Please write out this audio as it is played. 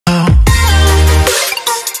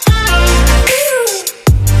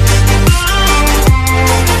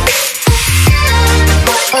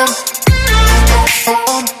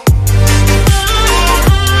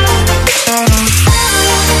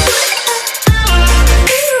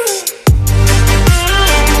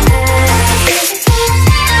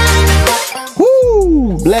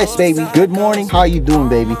blessed, baby. Good morning. How you doing,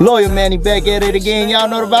 baby? Loyal Manny back at it again. Y'all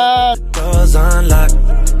know the vibe. Doors unlocked.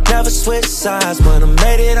 Never switch sides when I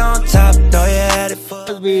made it on top. Though you had it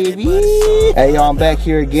for baby. Hey, y'all, I'm back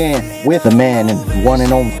here again with the man and one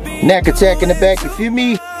and only Neck Attack in the back. You feel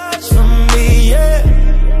me?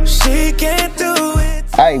 She can't do it.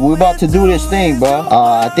 Hey, we're about to do this thing, bro.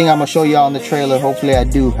 I think I'm gonna show y'all in the trailer. Hopefully I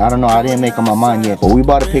do. I don't know. I didn't make up my mind yet. But we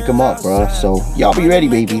about to pick him up, bro. So y'all be ready,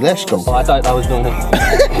 baby. Let's go. Oh, I thought I was doing it.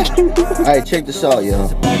 Alright, check this out, yo.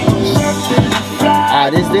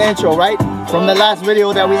 Alright, this is the intro, right? From the last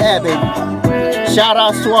video that we had, baby. Shout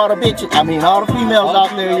outs to all the bitches. I mean, all the females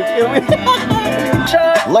out there, you feel me?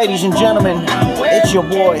 Ladies and gentlemen, it's your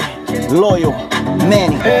boy, Loyal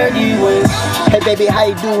Manny. Hey baby, how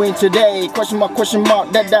you doing today? Question mark,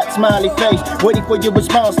 that smiley face. Waiting for your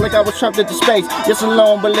response like I was trapped into space. Yes,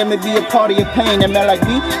 alone, but let me be a part of your pain. And man like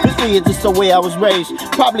me, this is just the way I was raised.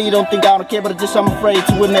 Probably you don't think I don't care, but just I'm afraid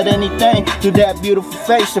to admit anything to that beautiful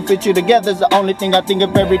face. To fit you together is the only thing I think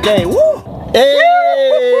of every day. Woo!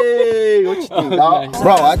 Hey! What you think, dog?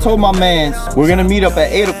 Bro, I told my mans we're gonna meet up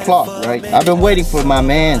at 8 o'clock, right? I've been waiting for my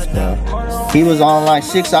mans, bro. He was on like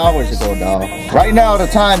 6 hours ago, dog. Right now the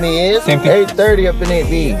time is 8:30 up in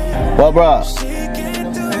it. Well, bro,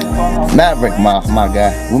 Maverick, my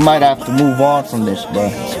guy, we might have to move on from this, bro.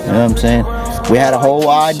 You know what I'm saying? We had a whole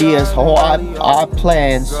ideas, our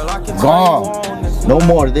plans gone. No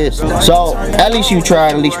more of this. So at least you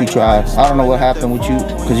tried. At least we tried. I don't know what happened with you,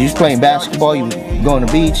 because you was playing basketball, you was going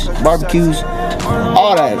to the beach, barbecues,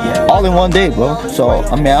 all that, all in one day, bro. So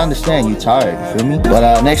I mean, I understand you tired. You feel me?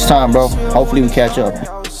 But next time, bro, hopefully we catch up.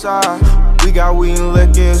 We got weed and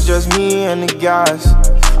liquor, it's just me and the guys.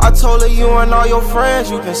 I told her you and all your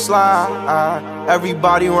friends you can slide.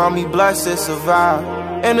 Everybody around me blessed to survive.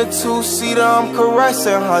 In a two-seater, I'm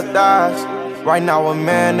caressing her thighs. Right now a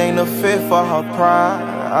man ain't a fit for her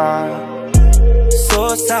pride.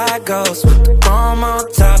 Suicide ghost with the chrome on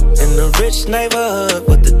top. In the rich neighborhood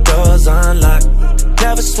with the doors unlocked.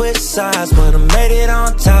 Never switch sides when I made it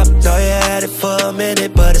on top. Though you had it for a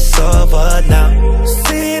minute, but it's over now.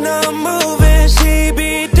 Seen her moving, she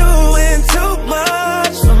be doing too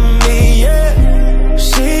much for me, yeah.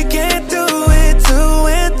 She can't do it, 2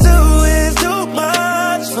 and 2 is too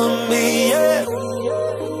much for me, yeah.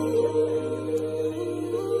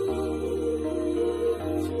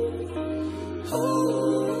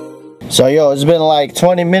 So yo, it's been like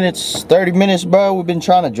 20 minutes, 30 minutes, bro. We've been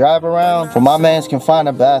trying to drive around so my mans can find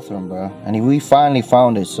a bathroom, bro. And we finally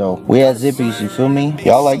found it. So we at Zippy's, you feel me?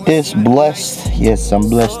 Y'all like this? Blessed? Yes, I'm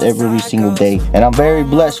blessed every single day. And I'm very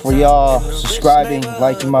blessed for y'all subscribing,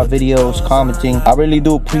 liking my videos, commenting. I really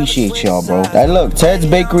do appreciate y'all, bro. And look, Ted's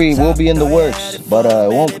Bakery will be in the works, but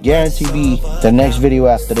it won't guarantee be the next video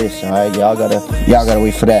after this. All right, y'all gotta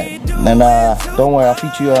wait for that. And don't worry, I'll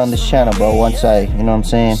feature you on this channel, bro, once I, you know what I'm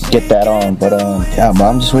saying, get that on. But yeah, bro,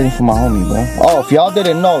 I'm just waiting for my homie, bro. Oh, if y'all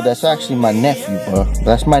didn't know, that's actually my nephew, bro.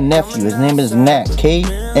 That's my nephew. His name is Knack.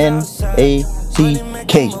 K-N-A-C-K.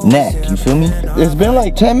 Knack, you feel me? It's been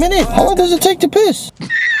like 10 minutes. How long does it take to piss?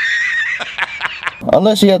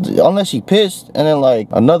 Unless he pissed and then like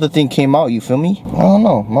another thing came out, you feel me? I don't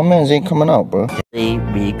know. My man's ain't coming out, bro. 3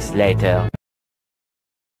 weeks later.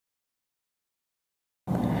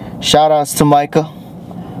 Shout outs to Micah.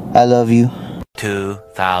 I love you.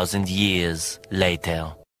 2,000 years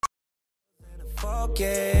later.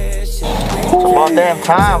 It's about damn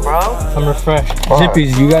time, bro. I'm refreshed.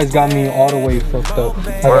 Zippies, you guys got me all the way fucked up.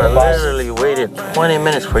 I literally waited 20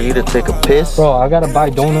 minutes for you to take a piss. Bro, I gotta buy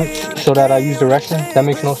donuts so that I use the restroom. That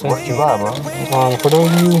makes no sense. What you buy, bro? For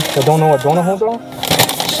those of you that don't know what donut holes are,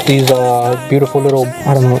 it's these beautiful little,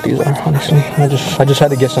 I don't know what these are, honestly. I just had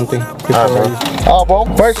to get something. Oh, bro.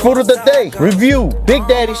 First food of the day. Review. Big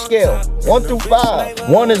Daddy scale. 1 through 5.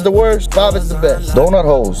 1 is the worst, 5 is the best. Donut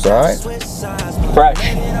holes, alright?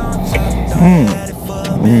 Fresh.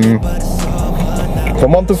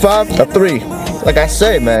 From 1 through 5, a 3. Like I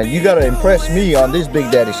said, man, you gotta impress me on this Big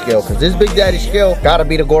Daddy scale, because this Big Daddy scale gotta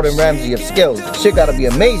be the Gordon Ramsay of scales. Shit gotta be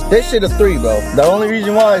amazing. This shit a 3, bro. The only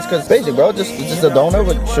reason why is because basic, bro. It's just a donut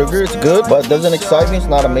with sugar. It's good, but it doesn't excite me. It's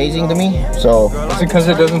not amazing to me. So is it because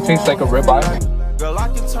it doesn't taste like a ribeye? Girl, I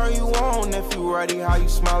can turn you on if you ready. How you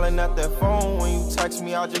smiling at that phone when you text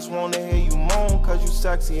me? I just wanna hear you moan, cause you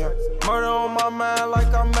sexy. Murder on my mind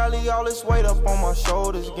like I'm Melly. All this weight up on my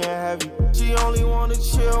shoulders getting heavy. She only wanna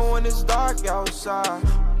chill when it's dark outside.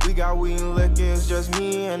 We got weed and liquor, it's just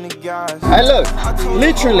me and the guys. Hey look,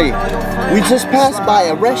 literally, we just passed by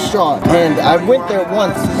a restaurant and I went there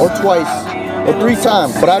once or twice or 3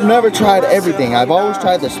 times, but I've never tried everything. I've always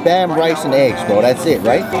tried the spam, rice, and eggs, bro. That's it,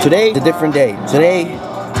 right? Today's a different day. Today,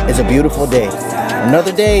 It's a beautiful day.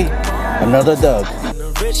 Another day, another Doug. In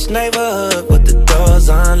a rich neighborhood with the doors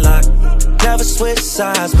unlocked. Never switch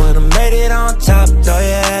sides when I made it on top. Know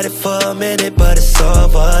you had it for a minute, but it's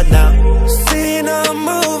over now. Seen her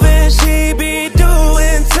moving, she be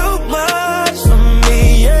doing too much for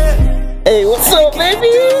me, yeah. Hey, what's up, baby?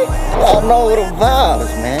 Y'all know the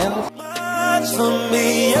vibes, man. Much for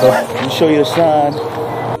me, yeah. So, let me show you a sign.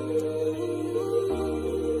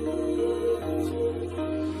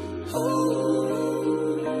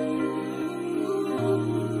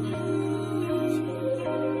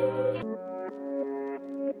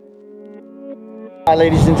 Hi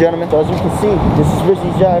ladies and gentlemen, so as you can see, this is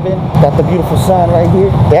Richies driving. Got the beautiful sign right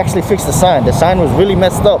here. They actually fixed the sign. The sign was really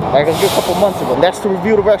messed up like a good couple months ago. That's to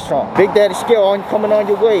review the restaurant. Big Daddy Scale on coming on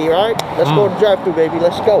your way, alright? Let's go to drive-thru, baby.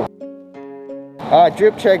 Let's go. Alright,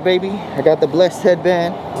 drip check, baby. I got the blessed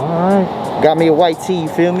headband. Alright. Got me a white tee, you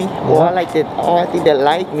feel me? Oh, I like that. Oh, I think they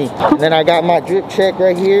like me. And then I got my drip check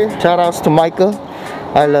right here. Shout outs to Micah.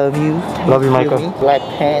 I love you. Love you, Micah. Black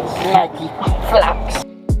pants, Nike, flocks.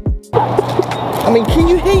 I mean, can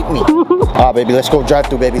you hate me? Ah, baby, let's go drive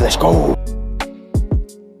through, baby. Let's go.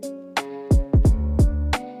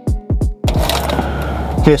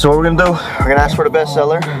 Okay, so what we're gonna do, we're gonna ask for the best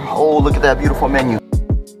seller. Oh, look at that beautiful menu.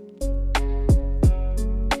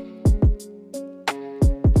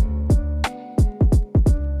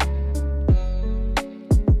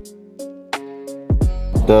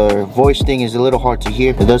 The voice thing is a little hard to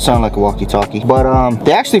hear. It does sound like a walkie-talkie. But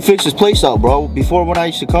they actually fixed this place out, bro. Before, when I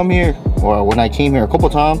used to come here, or when I came here a couple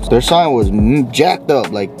times, their sign was jacked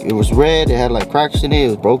up. Like, it was red, it had like cracks in it, it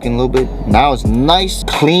was broken a little bit. Now it's nice,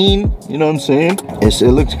 clean, you know what I'm saying? It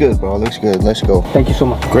looks good, bro. It looks good. Let's go. Thank you so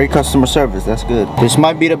much. Great customer service. That's good. This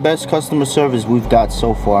might be the best customer service we've got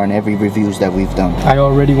so far in every reviews that we've done. I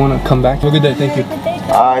already want to come back. Have a good day. Thank you.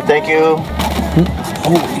 All right, thank you.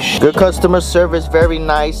 Good customer service, very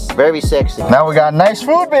nice, very sexy. Now we got nice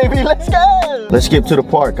food, baby. Let's go. Let's get to the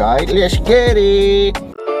park, all right? Let's get it.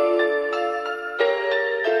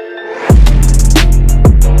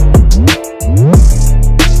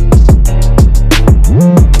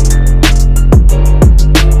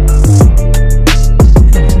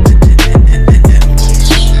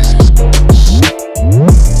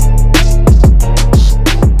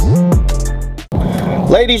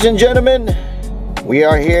 Ladies and gentlemen, we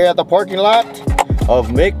are here at the parking lot of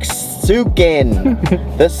Chuukese.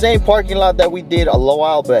 The same parking lot that we did a little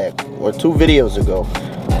while back, or 2 videos ago.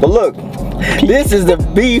 But look, this is the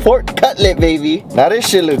beef pork cutlet, baby. Now this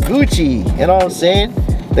shit look Gucci, you know what I'm saying?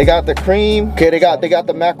 They got the cream, okay, they got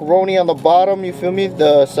the macaroni on the bottom, you feel me?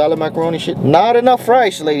 The salad macaroni shit. Not enough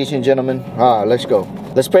rice, ladies and gentlemen. Alright, let's go.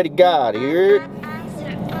 Let's pray to God here.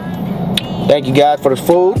 Thank you, God, for the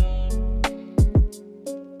food.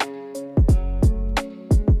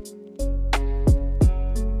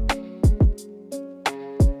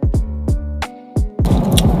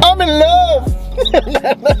 I'm in love.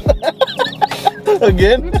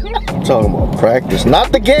 Again? I'm talking about practice,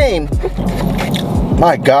 not the game.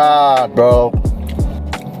 My God, bro.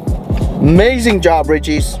 Amazing job,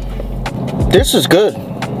 Richies. This is good.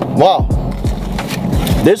 Wow.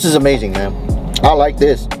 This is amazing, man. I like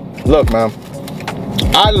this. Look, man.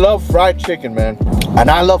 I love fried chicken, man. And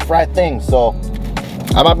I love fried things, so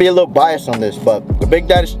I might be a little biased on this, but the Big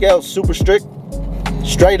Daddy Scale is super strict.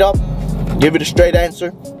 Straight up. Give it a straight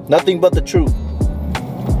answer. Nothing but the truth.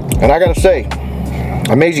 And I gotta say,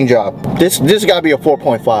 amazing job. This gotta be a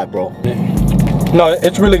 4.5, bro. No,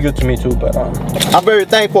 it's really good to me too, but I'm very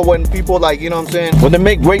thankful when people, like, you know what I'm saying, when they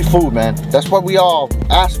make great food, man. That's what we all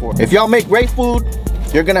ask for. If y'all make great food,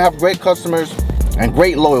 you're gonna have great customers and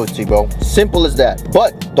great loyalty, bro. Simple as that.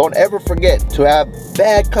 But don't ever forget to have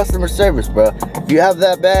bad customer service, bro. If you have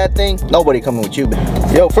that bad thing, nobody coming with you, man.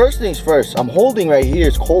 Yo, first things first, I'm holding right here,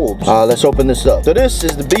 it's cold. Let's open this up. So this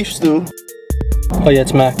is the beef stew. oh yeah,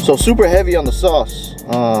 it's Mac. So super heavy on the sauce.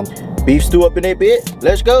 Beef stew up in a bit.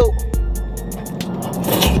 Let's go.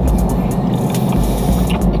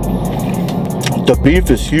 The beef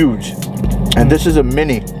is huge, and this is a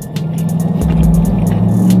mini.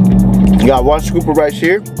 You got 1 scoop of rice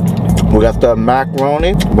here. We got the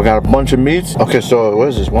macaroni. We got a bunch of meats. Okay, so what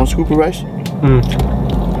is this? 1 scoop of rice?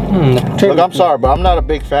 Look, I'm sorry, but I'm not a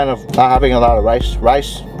big fan of not having a lot of rice.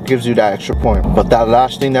 Rice gives you that extra point. But that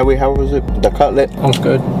last thing that we had, was it the cutlet? That was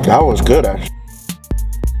good. That was good, actually.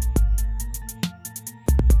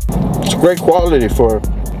 It's great quality for.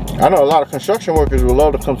 I know a lot of construction workers would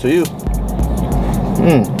love to come to you.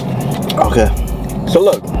 Okay, so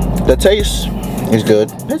look, the taste, It's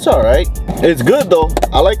good. It's all right. It's good though.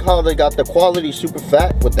 I like how they got the quality super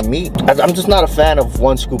fat with the meat. I'm just not a fan of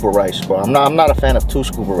 1 scoop of rice, bro. I'm not a fan of 2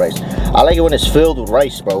 scoop of rice. I like it when it's filled with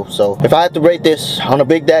rice, bro. So if I had to rate this on a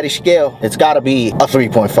Big Daddy scale, it's gotta be a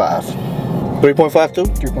 3.5. 3.5 too?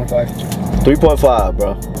 3.5. 3.5,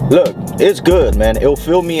 bro. Look, it's good, man. It'll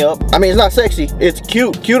fill me up. I mean, it's not sexy. It's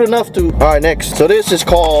cute. Cute enough to... All right, next. So this is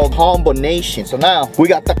called combination. So now we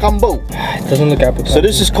got the combo. It doesn't look appetizing. So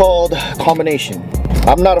this is called combination.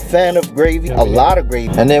 I'm not a fan of gravy. A lot of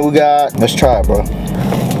gravy. And then we got... Let's try it, bro.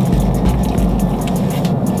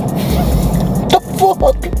 The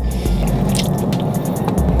fuck?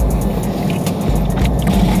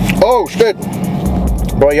 Oh, shit.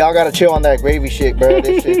 Bro, y'all gotta chill on that gravy shit, bro.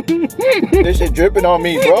 This shit dripping on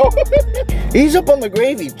me, bro. Ease up on the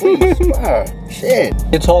gravy, please. Wow, shit.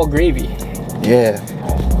 It's all gravy. Yeah.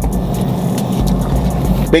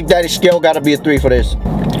 Big Daddy scale gotta be a 3 for this.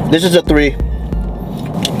 This is a 3.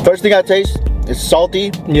 First thing I taste, it's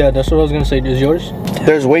salty. Yeah, that's what I was gonna say. Is yours?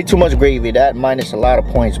 There's way too much gravy. That minus a lot of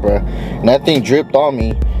points, bro. And that thing dripped on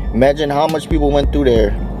me. Imagine how much people went through there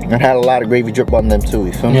and had a lot of gravy drip on them too,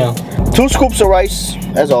 you feel me? Yeah. 2 scoops of rice,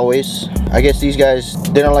 as always. I guess these guys,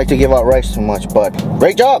 they don't like to give out rice too much, but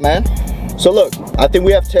great job, man. So look, I think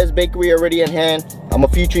we have Tez Bakery already in hand. I'm gonna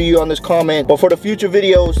feature you on this comment. But for the future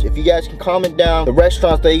videos, if you guys can comment down the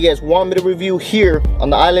restaurants that you guys want me to review here on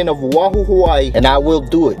the island of Oahu, Hawaii, and I will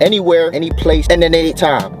do it. Anywhere, any place, and at any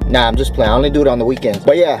time. Nah, I'm just playing. I only do it on the weekends.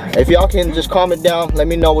 But yeah, if y'all can just comment down, let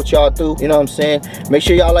me know what y'all do. You know what I'm saying? Make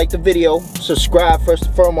sure y'all like the video. Subscribe first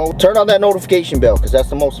and foremost. Turn on that notification bell, because that's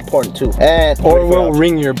the most important too. And Or we'll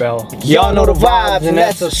ring your bell. y'all know the vibes, and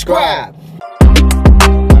that's subscribe.